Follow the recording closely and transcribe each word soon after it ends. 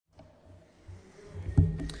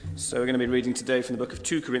So we're going to be reading today from the book of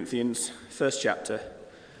 2 Corinthians, first chapter,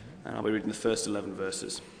 and I'll be reading the first 11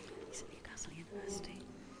 verses.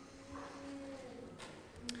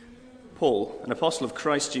 Paul, an apostle of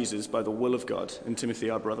Christ Jesus by the will of God, and Timothy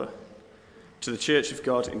our brother, to the church of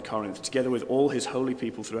God in Corinth, together with all his holy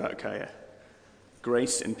people throughout Achaia,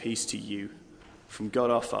 grace and peace to you from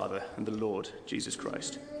God our Father and the Lord Jesus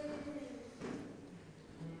Christ.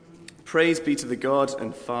 Praise be to the God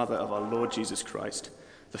and Father of our Lord Jesus Christ,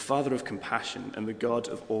 the Father of compassion and the God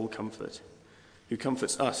of all comfort, who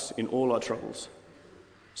comforts us in all our troubles,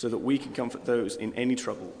 so that we can comfort those in any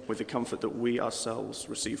trouble with the comfort that we ourselves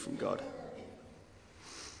receive from God.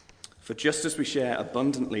 For just as we share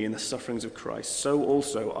abundantly in the sufferings of Christ, so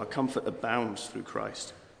also our comfort abounds through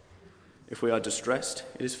Christ. If we are distressed,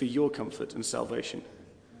 it is for your comfort and salvation.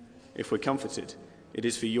 If we're comforted, it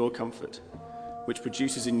is for your comfort, which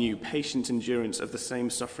produces in you patient endurance of the same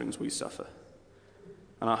sufferings we suffer.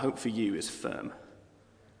 And our hope for you is firm,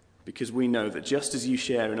 because we know that just as you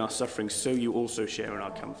share in our sufferings, so you also share in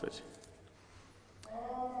our comfort.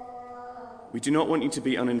 We do not want you to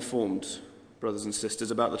be uninformed, brothers and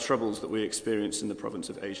sisters, about the troubles that we experienced in the province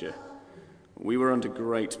of Asia. We were under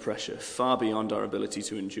great pressure, far beyond our ability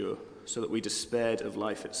to endure, so that we despaired of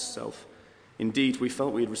life itself. Indeed, we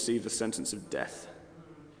felt we had received the sentence of death.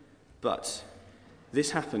 But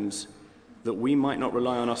this happened that we might not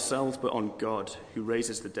rely on ourselves, but on God, who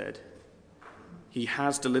raises the dead. He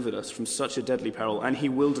has delivered us from such a deadly peril, and he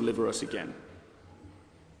will deliver us again.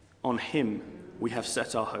 On him we have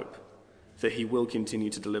set our hope, that he will continue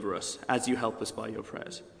to deliver us, as you help us by your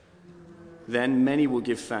prayers. Then many will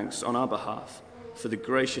give thanks on our behalf for the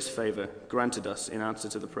gracious favour granted us in answer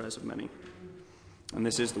to the prayers of many. And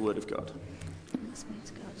this is the word of God. Thanks be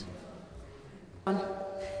to God.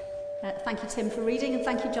 Thank you, Tim, for reading, and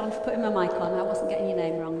thank you, John, for putting my mic on. I wasn't getting your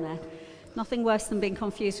name wrong there. Nothing worse than being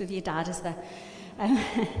confused with your dad, is there?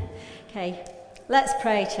 Okay, let's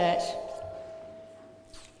pray, church.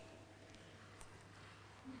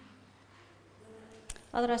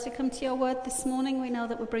 Father, as we come to your word this morning, we know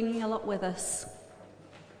that we're bringing a lot with us.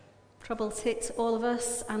 Troubles hit all of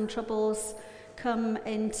us, and troubles come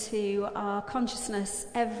into our consciousness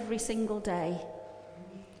every single day.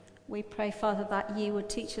 We pray, Father, that you would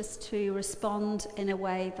teach us to respond in a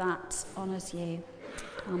way that honours you.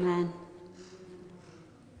 Amen.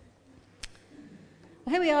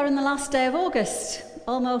 Well, here we are in the last day of August,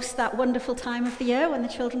 almost that wonderful time of the year when the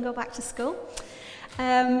children go back to school.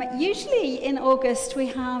 Usually in August we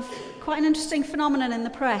have quite an interesting phenomenon in the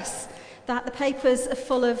press, that the papers are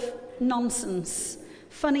full of nonsense,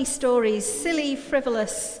 funny stories, silly,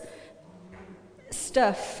 frivolous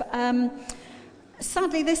stuff.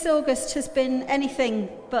 Sadly, this August has been anything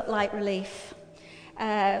but light relief.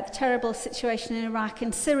 The terrible situation in Iraq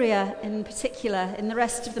and Syria in particular, in the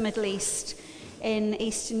rest of the Middle East, in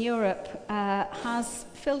Eastern Europe, has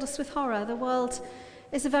filled us with horror. The world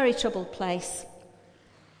is a very troubled place.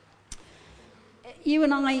 You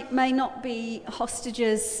and I may not be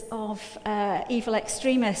hostages of evil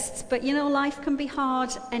extremists, but you know, life can be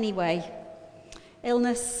hard anyway.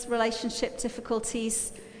 Illness, relationship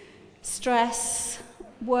difficulties, stress,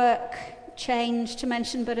 work, change, to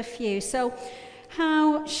mention but a few. So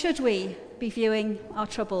how should we be viewing our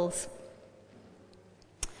troubles?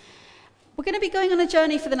 We're going to be going on a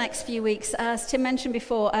journey for the next few weeks, as Tim mentioned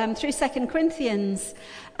before, through 2 Corinthians.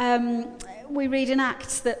 We read in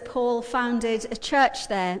Acts that Paul founded a church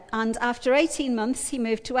there, and after 18 months he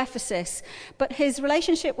moved to Ephesus, but his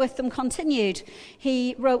relationship with them continued.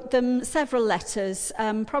 He wrote them several letters,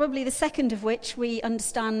 probably the second of which we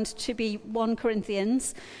understand to be 1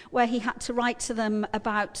 Corinthians, where he had to write to them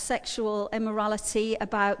about sexual immorality,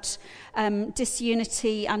 about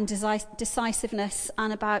disunity and decisiveness,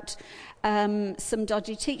 and about some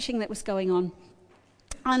dodgy teaching that was going on.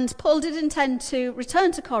 And Paul did intend to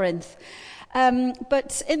return to Corinth,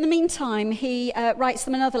 but in the meantime he writes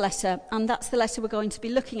them another letter, and that's the letter we're going to be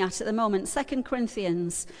looking at the moment, 2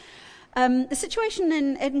 Corinthians. The situation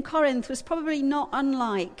in Corinth was probably not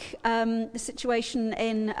unlike the situation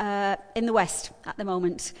in the West at the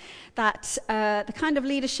moment. That the kind of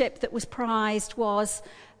leadership that was prized was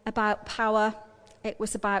about power, it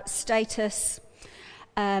was about status,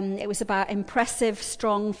 it was about impressive,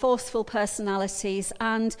 strong, forceful personalities,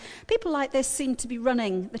 and people like this seemed to be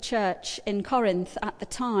running the church in Corinth at the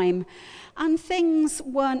time, and things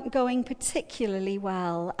weren't going particularly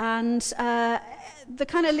well, and the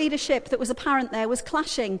kind of leadership that was apparent there was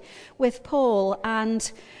clashing with Paul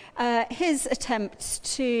and his attempts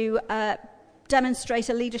to demonstrate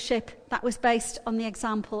a leadership that was based on the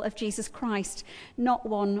example of Jesus Christ, not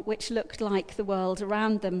one which looked like the world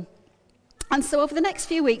around them. And so over the next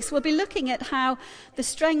few weeks, we'll be looking at how the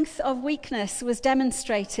strength of weakness was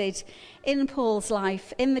demonstrated in Paul's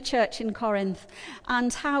life, in the church in Corinth,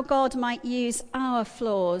 and how God might use our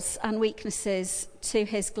flaws and weaknesses to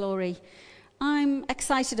his glory. I'm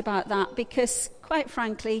excited about that because, quite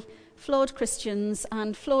frankly, flawed Christians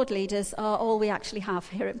and flawed leaders are all we actually have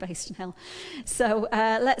here at Bayston Hill. So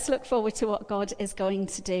let's look forward to what God is going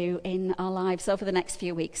to do in our lives over the next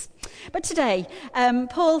few weeks. But today,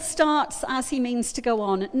 Paul starts as he means to go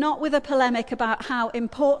on, not with a polemic about how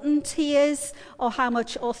important he is or how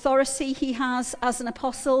much authority he has as an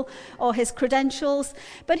apostle or his credentials,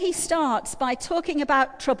 but he starts by talking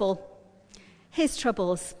about trouble, his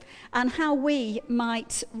troubles, and how we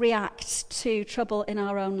might react to trouble in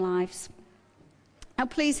our own lives. Now,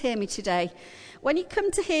 please hear me today. When you come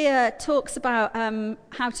to hear talks about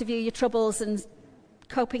how to view your troubles and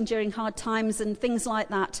coping during hard times and things like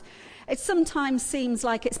that, it sometimes seems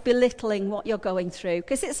like it's belittling what you're going through,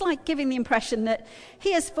 because it's like giving the impression that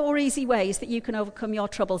here's 4 easy ways that you can overcome your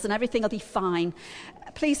troubles and everything will be fine.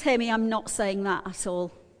 Please hear me, I'm not saying that at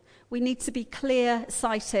all. We need to be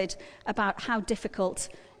clear-sighted about how difficult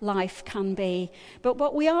life can be. But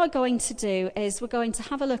what we are going to do is we're going to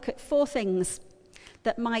have a look at 4 things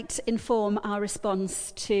that might inform our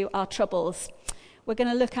response to our troubles. We're going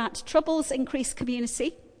to look at troubles increase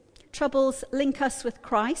community, troubles link us with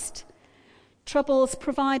Christ, troubles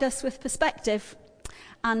provide us with perspective,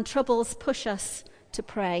 and troubles push us to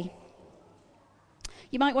pray.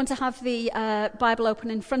 You might want to have the Bible open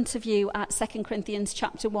in front of you at 2 Corinthians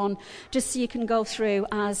chapter 1, just so you can go through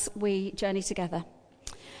as we journey together.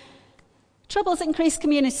 Troubles increase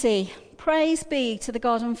community. Praise be to the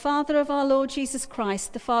God and Father of our Lord Jesus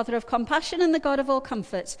Christ, the Father of compassion and the God of all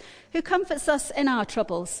comfort, who comforts us in our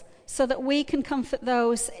troubles, so that we can comfort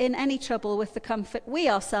those in any trouble with the comfort we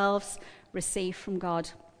ourselves receive from God.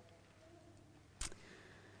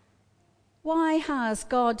 Why has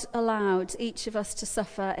God allowed each of us to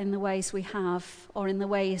suffer in the ways we have, or in the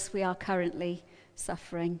ways we are currently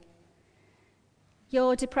suffering?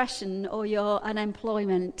 Your depression, or your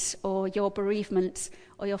unemployment, or your bereavement,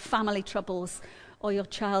 or your family troubles, or your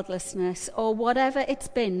childlessness, or whatever it's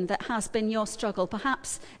been that has been your struggle.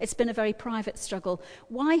 Perhaps it's been a very private struggle.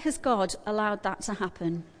 Why has God allowed that to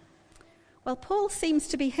happen? Well, Paul seems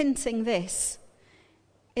to be hinting this.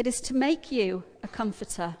 It is to make you a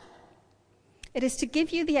comforter. It is to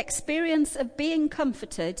give you the experience of being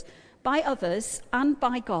comforted by others and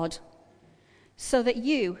by God, so that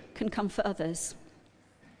you can comfort others.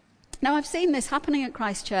 Now, I've seen this happening at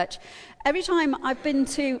Christ Church. Every time I've been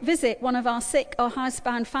to visit one of our sick or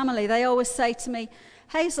housebound family, they always say to me,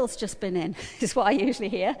 Hazel's just been in, is what I usually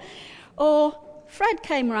hear. Or, Fred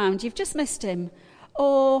came round, you've just missed him.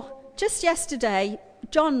 Or, just yesterday,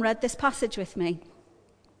 John read this passage with me.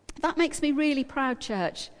 That makes me really proud,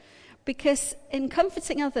 church, because in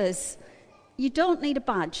comforting others, you don't need a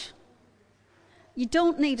badge. You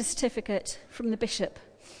don't need a certificate from the bishop.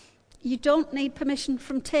 You don't need permission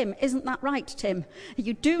from Tim. Isn't that right, Tim?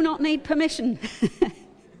 You do not need permission.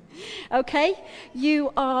 Okay?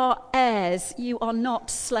 You are heirs. You are not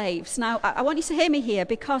slaves. Now, I want you to hear me here,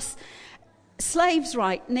 because slaves,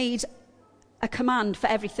 right, need a command for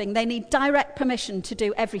everything. They need direct permission to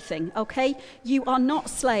do everything, okay? You are not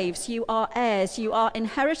slaves. You are heirs. You are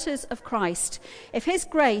inheritors of Christ. If his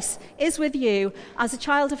grace is with you as a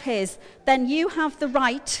child of his, then you have the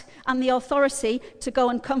right and the authority to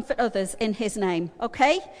go and comfort others in his name,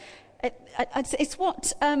 okay? It's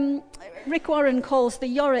what Rick Warren calls the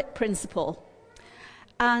Yorick principle.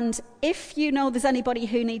 And if you know there's anybody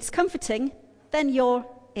who needs comforting, then you're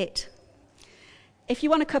it. If you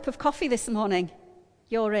want a cup of coffee this morning,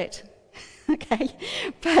 you're it. Okay?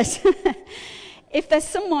 But if there's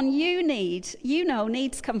someone you know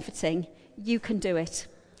needs comforting, you can do it.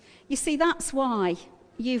 You see, that's why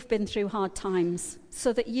you've been through hard times,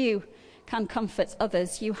 so that you can comfort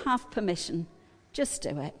others. You have permission. Just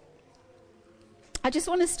do it. I just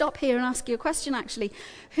want to stop here and ask you a question, actually.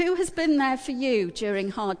 Who has been there for you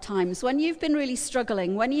during hard times, when you've been really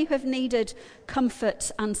struggling, when you have needed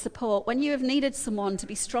comfort and support, when you have needed someone to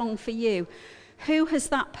be strong for you? Who has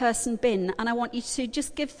that person been? And I want you to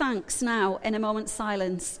just give thanks now in a moment's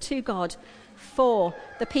silence to God for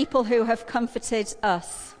the people who have comforted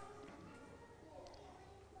us.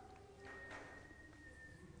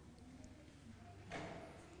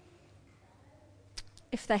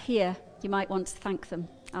 If they're here, you might want to thank them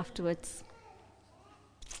afterwards.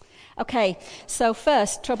 Okay, so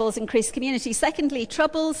first, troubles increase community. Secondly,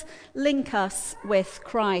 troubles link us with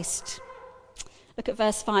Christ. Look at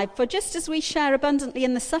verse 5. For just as we share abundantly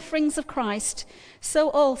in the sufferings of Christ, so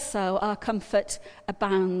also our comfort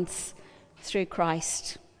abounds through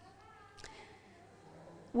Christ.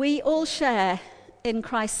 We all share in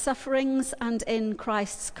Christ's sufferings and in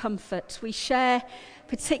Christ's comfort. We share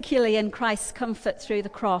particularly in Christ's comfort through the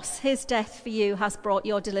cross. His death for you has brought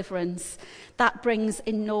your deliverance. That brings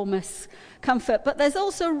enormous comfort. But there's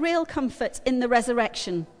also real comfort in the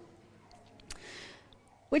resurrection,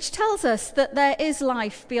 which tells us that there is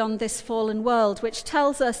life beyond this fallen world, which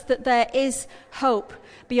tells us that there is hope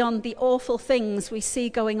beyond the awful things we see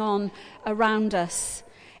going on around us.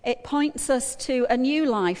 It points us to a new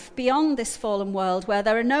life beyond this fallen world where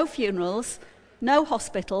there are no funerals, no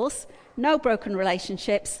hospitals, no broken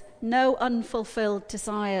relationships, no unfulfilled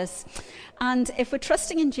desires. And if we're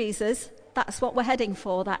trusting in Jesus, that's what we're heading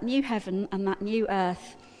for, that new heaven and that new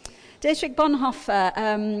earth. Dietrich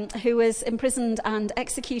Bonhoeffer, who was imprisoned and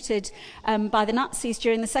executed by the Nazis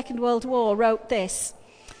during the Second World War, wrote this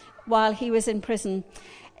while he was in prison: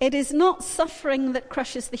 "It is not suffering that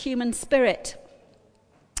crushes the human spirit,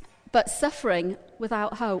 but suffering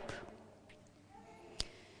without hope."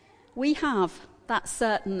 We have that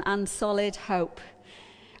certain and solid hope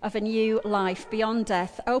of a new life beyond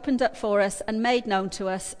death opened up for us and made known to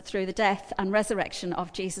us through the death and resurrection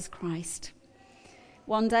of Jesus Christ.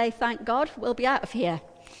 One day, thank God, we'll be out of here.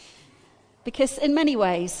 Because in many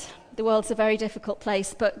ways, the world's a very difficult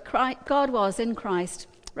place, but God was in Christ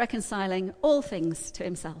reconciling all things to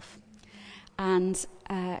himself and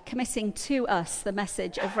committing to us the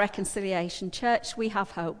message of reconciliation. Church, we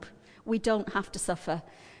have hope. We don't have to suffer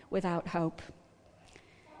without hope.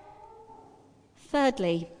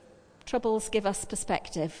 Thirdly, troubles give us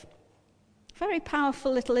perspective. Very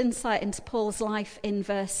powerful little insight into Paul's life in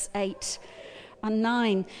verse 8 and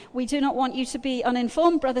 9. "We do not want you to be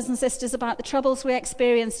uninformed, brothers and sisters, about the troubles we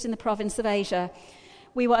experienced in the province of Asia.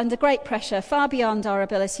 We were under great pressure, far beyond our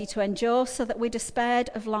ability to endure, so that we despaired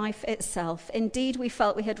of life itself. Indeed, we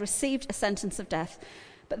felt we had received a sentence of death.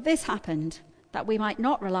 But this happened, that we might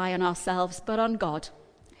not rely on ourselves, but on God,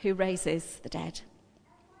 who raises the dead."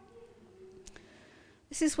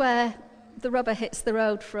 This is where the rubber hits the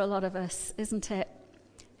road for a lot of us, isn't it?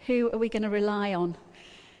 Who are we going to rely on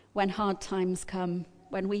when hard times come,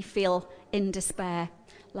 when we feel in despair,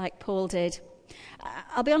 like Paul did?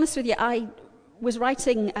 I'll be honest with you, I was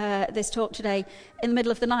writing this talk today in the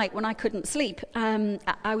middle of the night when I couldn't sleep.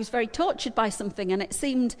 I was very tortured by something and it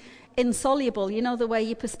seemed insoluble. You know the way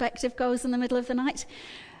your perspective goes in the middle of the night?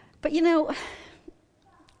 But you know,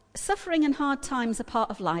 suffering and hard times are part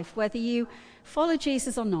of life, whether you follow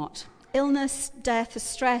Jesus or not. Illness, death,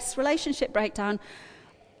 stress, relationship breakdown,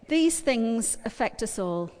 these things affect us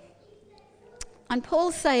all. And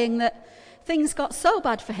Paul's saying that things got so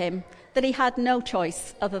bad for him that he had no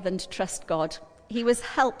choice other than to trust God. He was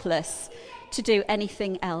helpless to do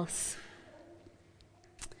anything else.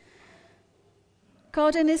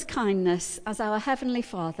 God, in his kindness as our Heavenly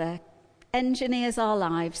Father, engineers our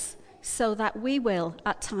lives so that we will,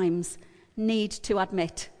 at times, need to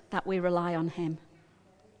admit that we rely on him.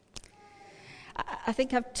 I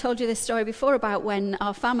think I've told you this story before about when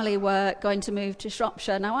our family were going to move to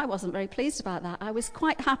Shropshire. Now, I wasn't very pleased about that. I was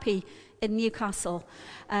quite happy in Newcastle.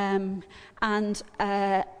 And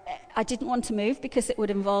I didn't want to move because it would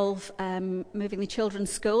involve moving the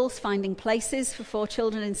children's schools, finding places for 4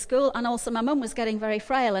 children in school. And also my mum was getting very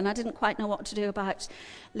frail and I didn't quite know what to do about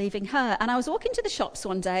leaving her. And I was walking to the shops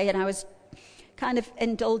one day and I was kind of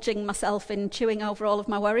indulging myself in chewing over all of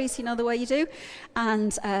my worries, you know the way you do.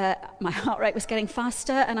 And my heart rate was getting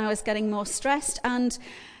faster and I was getting more stressed. And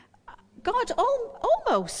God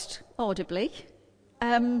almost audibly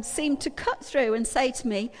seemed to cut through and say to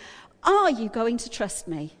me, "Are you going to trust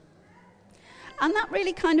me?" And that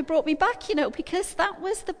really kind of brought me back, you know, because that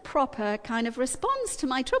was the proper kind of response to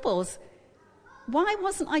my troubles. Why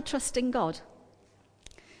wasn't I trusting God?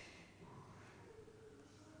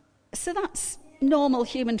 So that's normal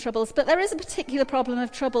human troubles, but there is a particular problem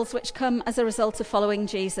of troubles which come as a result of following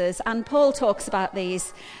Jesus, and Paul talks about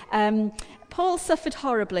these. Paul suffered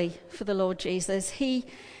horribly for the Lord Jesus.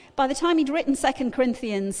 By the time he'd written 2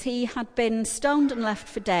 Corinthians, he had been stoned and left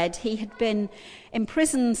for dead. He had been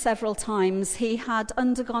imprisoned several times. He had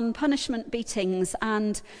undergone punishment beatings,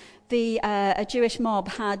 and a Jewish mob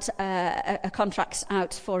had a contract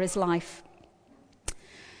out for his life.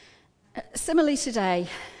 Similarly today,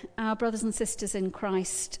 our brothers and sisters in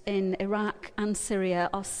Christ in Iraq and Syria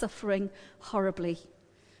are suffering horribly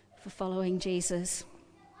for following Jesus.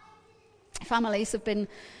 Families have been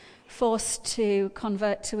forced to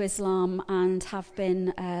convert to Islam and have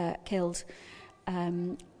been killed.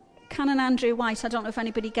 Canon Andrew White, I don't know if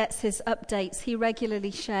anybody gets his updates, he regularly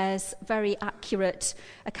shares very accurate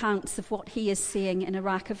accounts of what he is seeing in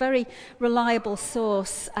Iraq, a very reliable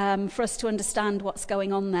source for us to understand what's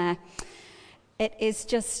going on there. It is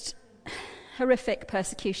just horrific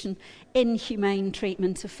persecution, inhumane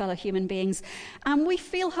treatment of fellow human beings. And we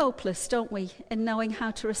feel hopeless, don't we, in knowing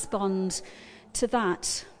how to respond to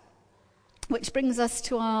that. Which brings us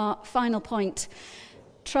to our final point.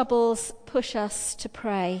 Troubles push us to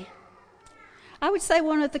pray. I would say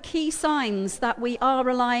one of the key signs that we are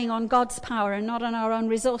relying on God's power and not on our own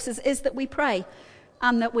resources is that we pray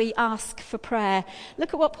and that we ask for prayer.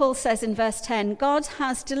 Look at what Paul says in verse 10. God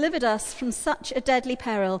has delivered us from such a deadly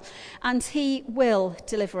peril, and he will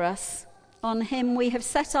deliver us. On him we have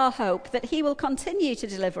set our hope that he will continue to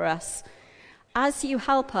deliver us as you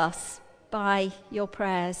help us by your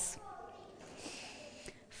prayers.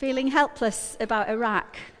 Feeling helpless about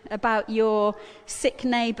Iraq, about your sick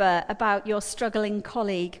neighbour, about your struggling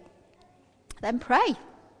colleague, then pray.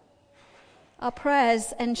 Our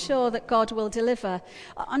prayers ensure that God will deliver.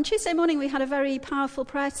 On Tuesday morning, we had a very powerful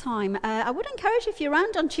prayer time. I would encourage you, if you're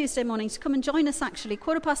around on Tuesday morning, to come and join us, actually,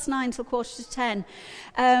 9:15 till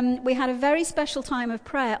 9:45. We had a very special time of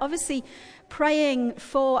prayer. Obviously, praying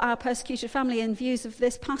for our persecuted family in views of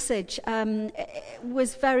this passage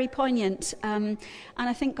was very poignant. And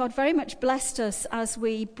I think God very much blessed us as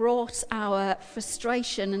we brought our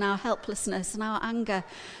frustration and our helplessness and our anger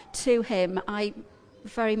to him. I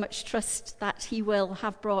very much trust that he will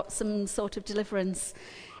have brought some sort of deliverance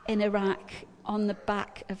in Iraq on the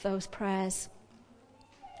back of those prayers.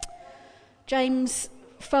 James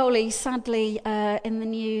Foley, sadly, in the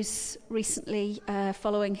news recently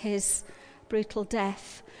following his brutal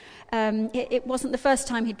death. It wasn't the first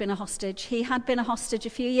time he'd been a hostage. He had been a hostage a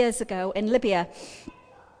few years ago in Libya.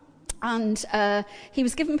 And he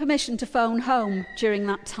was given permission to phone home during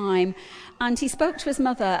that time. And he spoke to his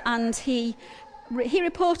mother, and he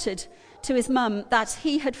reported to his mum that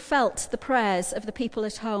he had felt the prayers of the people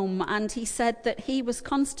at home, and he said that he was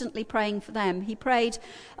constantly praying for them. He prayed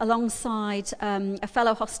alongside a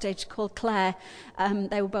fellow hostage called Claire.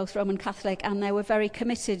 They were both Roman Catholic, and they were very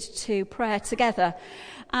committed to prayer together.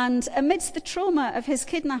 And amidst the trauma of his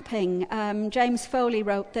kidnapping, James Foley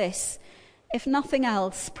wrote this: "If nothing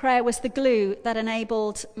else, prayer was the glue that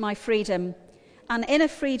enabled my freedom, an inner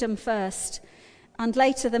freedom first, and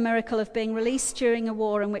later the miracle of being released during a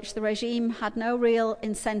war in which the regime had no real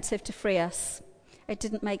incentive to free us. It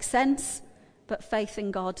didn't make sense, but faith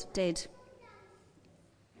in God did."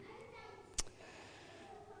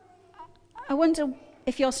 I wonder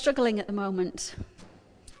if you're struggling at the moment.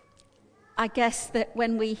 I guess that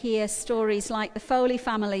when we hear stories like the Foley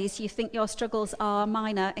families, you think your struggles are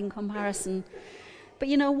minor in comparison. But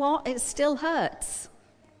you know what? It still hurts.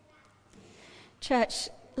 Church,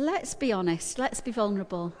 let's be honest, let's be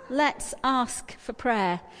vulnerable, let's ask for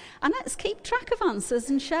prayer, and let's keep track of answers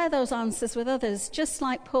and share those answers with others, just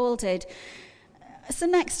like Paul did. So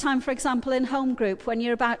next time, for example, in home group, when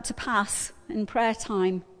you're about to pass in prayer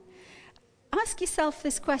time, ask yourself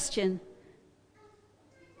this question: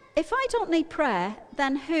 if I don't need prayer,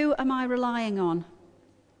 then who am I relying on?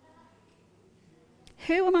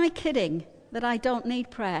 Who am I kidding that I don't need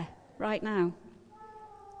prayer right now?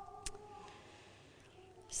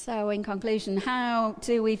 So, in conclusion, how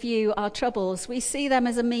do we view our troubles? We see them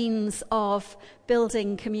as a means of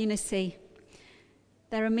building community.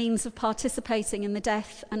 They're a means of participating in the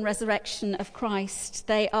death and resurrection of Christ.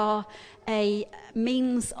 They are a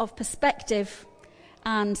means of perspective,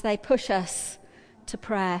 and they push us to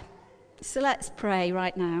prayer. So let's pray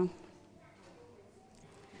right now.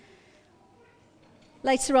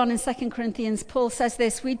 Later on in 2 Corinthians, Paul says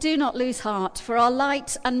this: "We do not lose heart, for our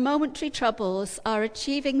light and momentary troubles are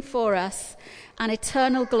achieving for us an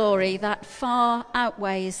eternal glory that far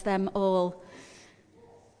outweighs them all."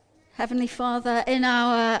 Heavenly Father, in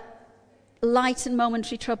our light and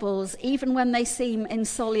momentary troubles, even when they seem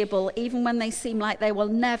insoluble, even when they seem like they will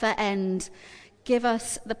never end, give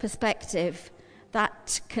us the perspective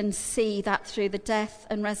that can see that through the death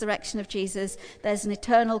and resurrection of Jesus, there's an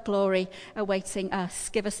eternal glory awaiting us.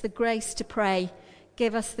 Give us the grace to pray.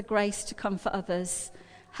 Give us the grace to comfort others.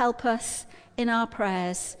 Help us in our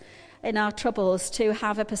prayers, in our troubles, to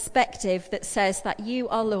have a perspective that says that you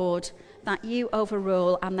are Lord, that you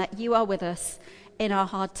overrule, and that you are with us in our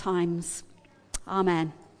hard times.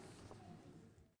 Amen.